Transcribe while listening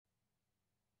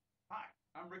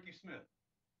I'm Ricky Smith.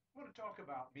 I want to talk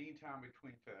about mean time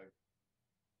between failure.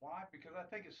 Why? Because I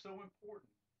think it's so important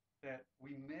that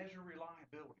we measure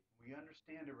reliability. We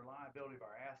understand the reliability of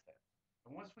our assets.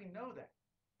 And once we know that,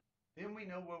 then we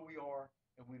know where we are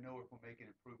and we know if we're making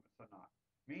improvements or not.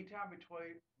 Mean time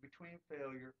between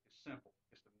failure is simple.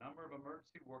 It's the number of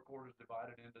emergency work orders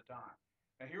divided into time.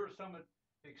 Now, here are some of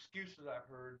the excuses I've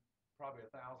heard probably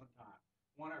 1,000 times.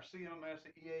 One, our CMMS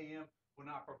and EAM will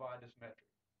not provide this metric.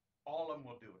 All of them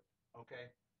will do it,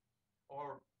 okay?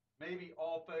 Or maybe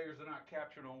all failures are not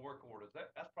captured on work orders.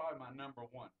 That's probably my number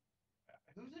one.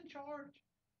 Who's in charge?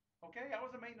 Okay, I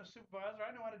was a maintenance supervisor.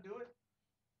 I know how to do it.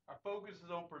 Our focus is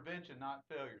on prevention, not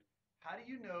failures. How do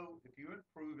you know if you're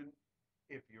improving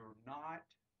if you're not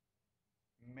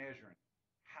measuring?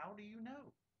 How do you know?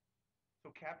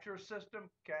 So capture a system,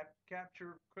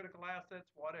 capture critical assets,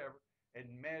 whatever, and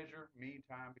measure mean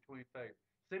time between failures.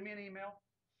 Send me an email,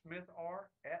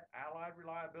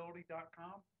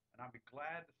 smithR@alliedreliability.com, and I'll be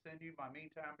glad to send you my mean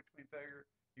time between failure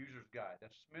user's guide.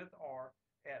 That's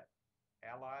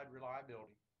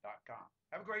smithR@alliedreliability.com.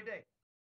 Have a great day.